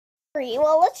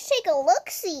Well, let's take a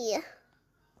look-see.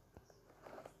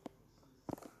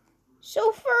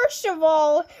 So first of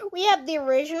all, we have the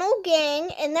original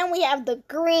gang, and then we have the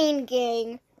green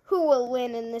gang. Who will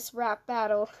win in this rap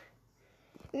battle?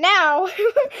 Now,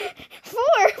 4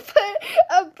 put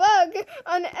a bug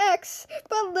on X,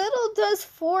 but little does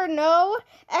 4 know,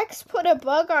 X put a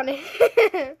bug on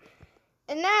it.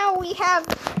 And now we have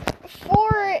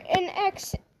 4 and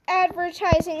X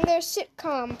advertising their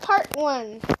sitcom, part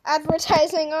 1,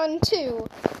 advertising on 2,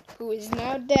 who is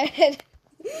now dead.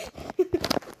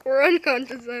 We're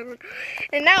unconscious.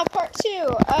 And now part 2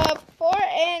 of 4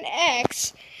 and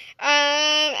X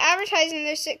advertising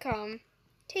their sitcom,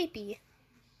 Tapey.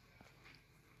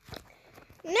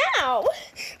 Now,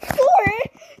 4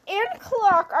 and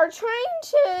Clock are trying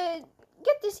to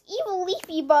get this evil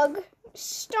leafy bug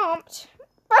stomped,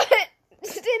 but it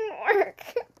didn't work.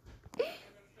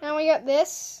 Now we got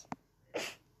this.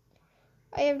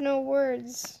 I have no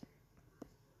words.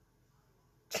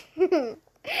 I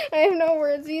have no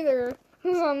words either.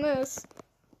 Who's on this?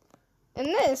 And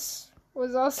this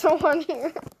was also on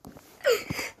here.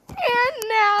 And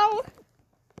now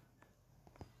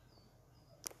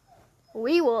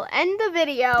we will end the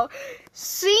video.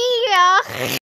 See ya!